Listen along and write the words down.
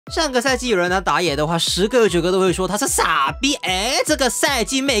上个赛季有人拿打野的话，10个有9个都会说他是傻逼。这个赛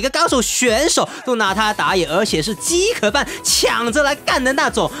季每个高手选手都拿他打野，而且是饥渴般抢着来干的那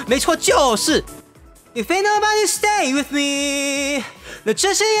种。没错，就是 If ain't nobody stay with me， 那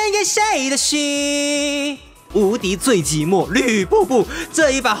这是演给谁的戏？无敌最寂寞，吕布布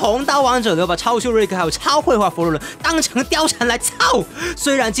这一把红刀王者流把超秀瑞克还有超绘画佛罗伦当成貂蝉来操。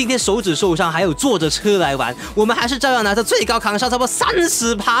虽然今天手指受伤，还有坐着车来玩，我们还是照样拿着最高扛杀差不多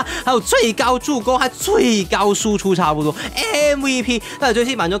30%，还有最高助攻，还最高输出差不多 MVP。那游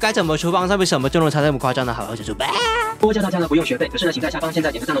戏版中该怎么出方上面什么阵容才这么夸张呢？好好解说吧。不过叫大家呢不用学费，可是呢请在下方现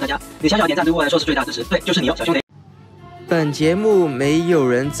在点个赞哦，大家，你小小点赞对我来说是最大支持，对，就是你哦，小兄弟。本节目没有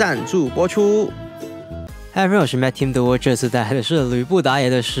人赞助播出。嗨，朋友，我是 MAD Team 的我，这次带来的是吕布打野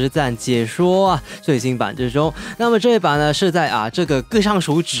的实战解说啊，最新版之中。那么这一把呢是在这个割伤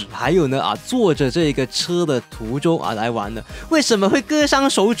手指，还有呢坐着这个车的途中来玩的。为什么会割伤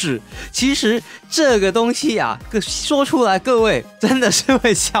手指？其实这个东西说出来各位真的是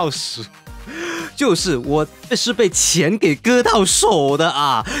会笑死。就是我是被钱给割到手的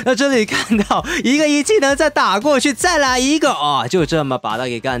啊！那这里看到一个一技能再打过去，再来一个就这么把他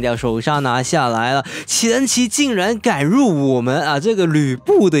给干掉，手上拿下来了。前期竟然敢入我们这个吕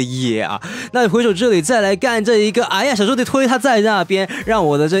布的野啊！那回手这里再来干这一个，哎呀，小兄弟推他在那边，让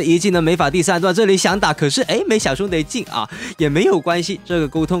我的这一技能没法第3段。这里想打，可是没小兄弟进也没有关系，这个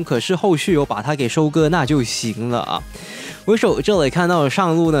沟通可是后续有把他给收割那就行了啊。回手这里看到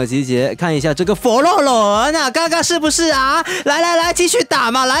上路呢集结，看一下这个佛罗伦刚刚是不是来继续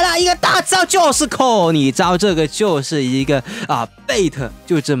打嘛，来了一个大招就是扣你招，这个就是一个贝特，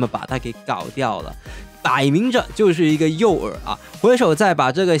就这么把他给搞掉了，摆明着就是一个诱饵回手再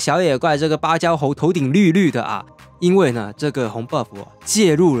把这个小野怪这个芭蕉猴头顶绿绿的因为呢这个红 buff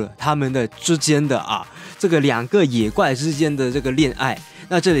介入了他们的之间的这个2个野怪之间的这个恋爱。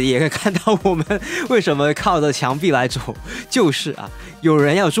那这里也可以看到我们为什么靠着墙壁来走，就是有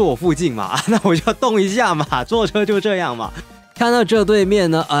人要坐我附近嘛，那我就要动一下嘛，坐车就这样嘛。看到这对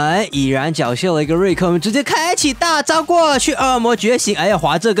面呢，已然缴械了一个瑞克，我们直接开启大招过去，恶魔觉醒，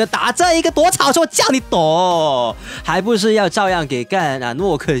滑这个打这一个躲草说叫你躲，还不是要照样给干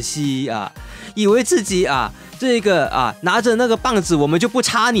诺克西以为自己这个拿着那个棒子我们就不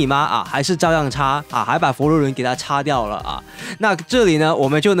插你吗？还是照样插还把佛罗伦给他插掉了那这里呢我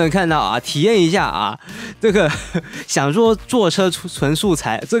们就能看到体验一下这个想说坐车纯素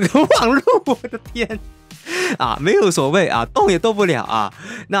材，这个网路我的天没有所谓动也动不了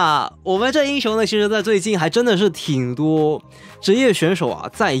那我们这英雄呢，其实在最近还真的是挺多职业选手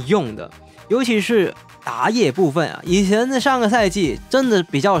在用的，尤其是打野部分以前的上个赛季真的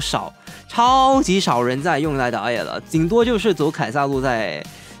比较少，超级少人在用来打野了，顶多就是走凯撒路，在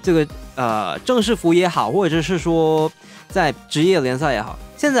这个正式服也好，或者是说在职业联赛也好，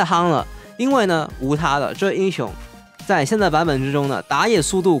现在夯了，因为呢无他的这英雄在现在版本之中呢，打野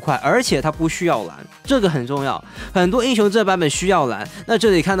速度快，而且它不需要蓝，这个很重要。很多英雄这版本需要蓝，那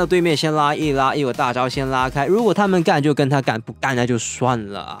这里看到对面先拉一个大招先拉开，如果他们干就跟他干，不干那就算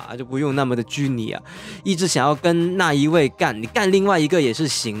了就不用那么的拘泥一直想要跟那一位干，你干另外一个也是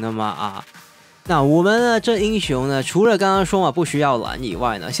行的嘛那我们呢这英雄呢，除了刚刚说不需要蓝以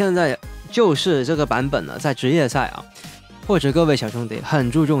外呢，现在就是这个版本呢，在职业赛或者各位小兄弟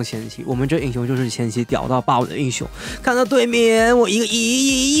很注重前期，我们这英雄就是前期屌到爆的英雄。看到对面我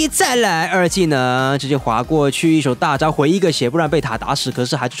一个再来2技能直接滑过去，一手大招回一个血，不然被塔打死，可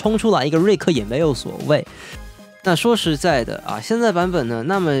是还是冲出来一个瑞克也没有所谓。那说实在的现在版本呢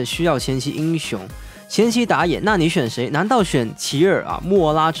那么需要前期英雄，前期打野，那你选谁？难道选奇尔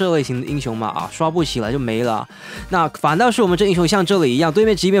莫拉这类型的英雄吗？刷不起来就没了。那反倒是我们这英雄像这里一样，对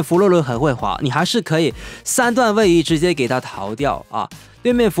面即便佛罗伦很会滑，你还是可以3段位移直接给他逃掉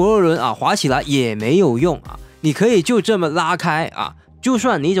对面佛罗伦滑起来也没有用你可以就这么拉开就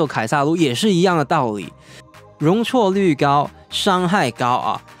算你走凯撒路也是一样的道理，容错率高，伤害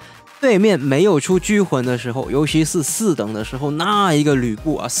高对面没有出狙魂的时候，尤其是4等的时候，那一个吕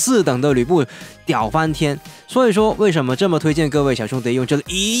布4等的吕布屌翻天。所以说为什么这么推荐各位小兄弟用这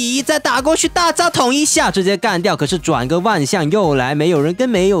里再打过去，大招捅一下直接干掉，可是转个万象又来，没有人跟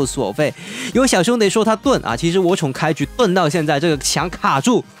没有所谓。有小兄弟说他盾其实我从开局盾到现在这个墙卡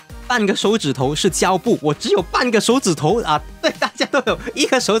住，半个手指头是胶布，我只有半个手指头对，大家都有一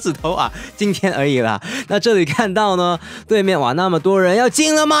个手指头今天而已啦。那这里看到呢，对面那么多人要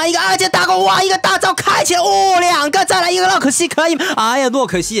进了吗？一个2阶打过，一个大招开起来，2个再来一个洛克西可以吗？哎呀，洛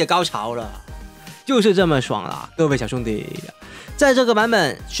克西也高潮了，就是这么爽啦，各位小兄弟。在这个版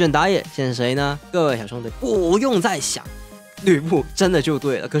本选打野选谁呢？各位小兄弟不用再想，吕布真的就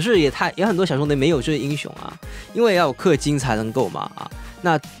对了。可是也很多小兄弟没有这英雄因为要有氪金才能够嘛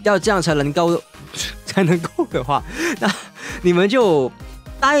那要这样才能够的话，那你们就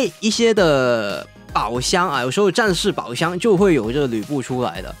带一些的宝箱啊，有时候战士宝箱就会有这个吕布出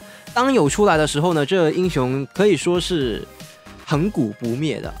来的。当有出来的时候呢，这个英雄可以说是恒古不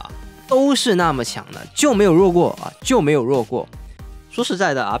灭的啊，都是那么强的，就没有弱过啊，就没有弱过。说实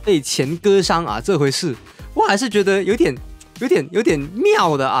在的啊，被钱割伤啊这回事，我还是觉得有点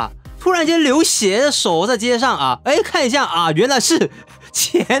妙的啊。突然间流血的手在街上啊，哎，看一下啊，原来是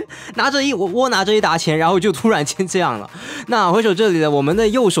钱，我拿着一沓钱，然后就突然间这样了。那回首这里的我们的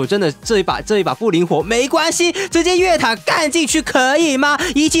右手真的这一把不灵活，没关系，直接越塔干进去可以吗？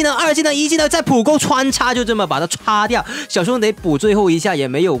一技能、二技能、一技能再普攻穿插，就这么把它插掉。小兄得补最后一下也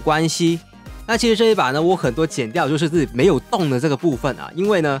没有关系。那其实这一把呢，我很多剪掉就是自己没有动的这个部分啊，因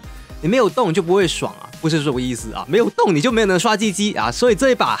为呢，你没有动就不会爽啊。不是这个意思啊，没有动你就没有能刷鸡鸡啊，所以这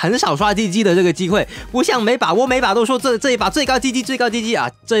一把很少刷鸡鸡的这个机会，不像每把都说这一把最高鸡鸡啊，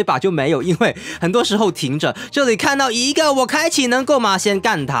这一把就没有，因为很多时候停着，这里看到一个我开启能够嘛，先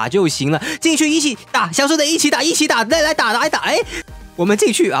干塔就行了，进去一起打，小叔的一起打，来打，哎，我们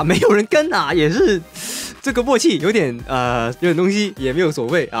进去啊，没有人跟啊，也是。这个默契有点东西也没有所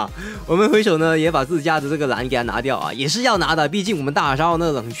谓啊。我们回手呢也把自家的这个蓝给它拿掉啊，也是要拿的，毕竟我们大招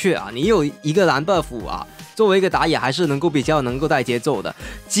那冷却啊，你有一个蓝 buff 啊，作为一个打野还是比较能够带节奏的。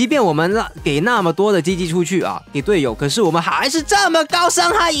即便我们给那么多的GG出去啊，给队友，可是我们还是这么高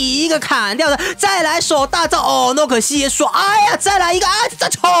伤害，一个砍掉的，再来手大招哦，那可惜也说，哎呀，再来一个啊，再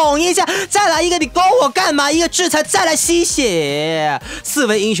冲一下，再来一个，你勾我干嘛？一个制裁，再来吸血，4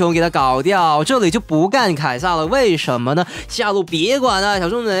位英雄给他搞掉，这里就不干凯撒了，为什么呢？下路别管了，小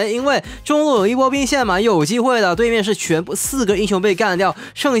众人，因为中路有一波兵线嘛，有机会的。对面是全部4个英雄被干掉，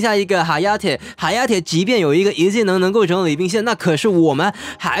剩下一个海亚铁，即便有一个一技能够整理兵线，那可是我们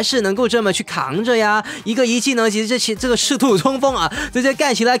还是能够这么去扛着呀。一个一技能，其实这个赤兔冲锋啊，直接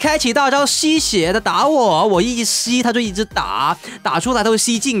干起来，开启大招吸血的打我一吸他就一直打出来，他会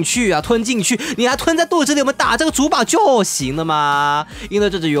吸进去啊，吞进去，你还吞在肚子里，我们打这个主堡就行了嘛。赢得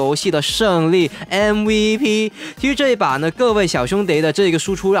这支游戏的胜利 MVP。其实这一把呢，各位小兄弟的这个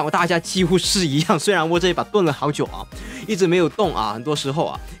输出让大家几乎是一样，虽然我这一把蹲了好久啊，一直没有动啊，很多时候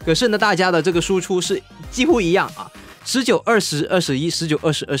啊，可是呢，大家的这个输出是几乎一样啊。19、20、21、19、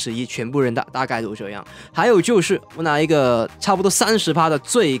20、21，全部人大概都这样。还有就是我拿一个差不多30%的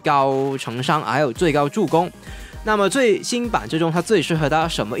最高成伤，还有最高助攻。那么最新版之中，它最适合打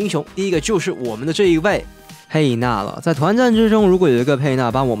什么英雄？第一个就是我们的这一位佩娜了。在团战之中，如果有一个佩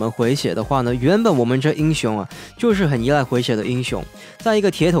娜帮我们回血的话呢，原本我们这英雄啊就是很依赖回血的英雄。在一个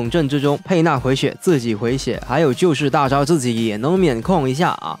铁桶阵之中，佩娜回血，自己回血，还有就是大招自己也能免控一下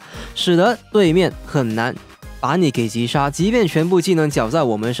啊，使得对面很难把你给击杀。即便全部技能缴在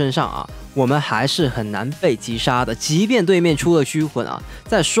我们身上啊，我们还是很难被击杀的。即便对面出了虚魂啊，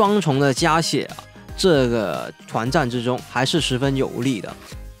在双重的加血啊，这个团战之中还是十分有利的。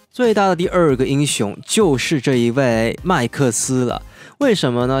最大的第二个英雄就是这一位麦克斯了。为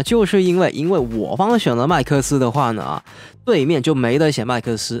什么呢？就是因为我方选了麦克斯的话呢对面就没得选麦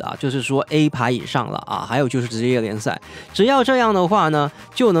克斯啊，就是说 A 排以上了啊。还有就是职业联赛，只要这样的话呢，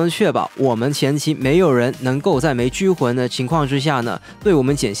就能确保我们前期没有人能够在没拘魂的情况之下呢，对我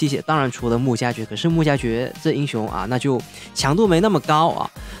们减吸血。当然除了穆加爵，可是穆加爵这英雄啊，那就强度没那么高啊。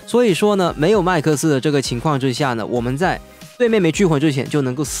所以说呢，没有麦克斯的这个情况之下呢，我们在对面没拘魂之前就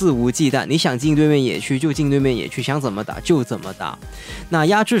能够肆无忌惮，你想进对面野区就进对面野区，想怎么打就怎么打。那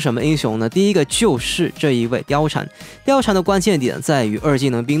压制什么英雄呢？第一个就是这一位貂蝉。貂蝉的关键点在于2技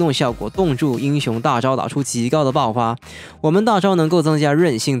能冰冻效果，冻住英雄大招，打出极高的爆发。我们大招能够增加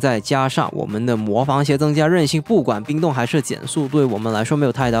韧性，再加上我们的魔防鞋增加韧性，不管冰冻还是减速，对我们来说没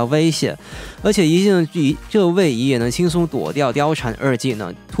有太大威胁。而且一技能这位移也能轻松躲掉貂蝉2技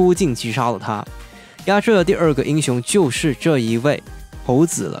能，突进击杀了他。压制的第二个英雄就是这一位猴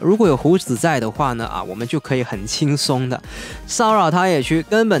子了。如果有猴子在的话呢我们就可以很轻松的骚扰他野区，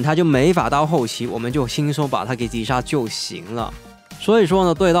根本他就没法到后期，我们就轻松把他给击杀就行了。所以说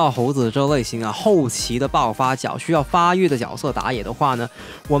呢，对到猴子这类型后期的爆发角需要发育的角色打野的话呢，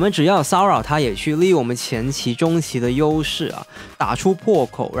我们只要骚扰他野区，利用我们前期中期的优势打出破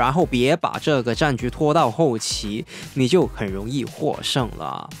口，然后别把这个战局拖到后期，你就很容易获胜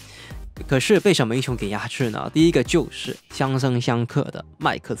了。可是被什么英雄给压制呢？第一个就是相生相克的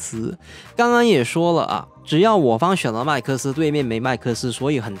麦克斯。刚刚也说了只要我方选了麦克斯，对面没麦克斯，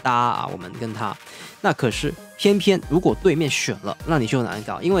所以很搭我们跟他。那可是偏偏如果对面选了，那你就难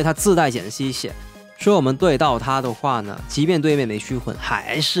搞，因为他自带减吸血。所以我们对到他的话呢，即便对面没虚魂，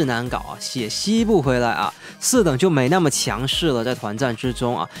还是难搞血吸不回来4等就没那么强势了。在团战之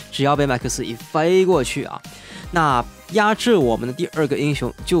中只要被麦克斯一飞过去那压制我们的第2个英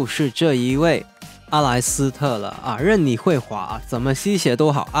雄就是这一位阿莱斯特了啊！任你会滑啊，怎么吸血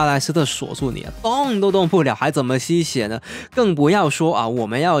都好，阿莱斯特锁住你啊，动都动不了，还怎么吸血呢？更不要说啊，我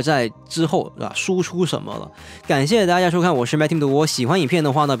们要在之后啊输出什么了。感谢大家收看，我是 MAD Team 的我。喜欢影片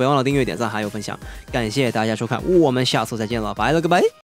的话呢，别忘了订阅、点赞还有分享。感谢大家收看，我们下次再见了，拜了个拜。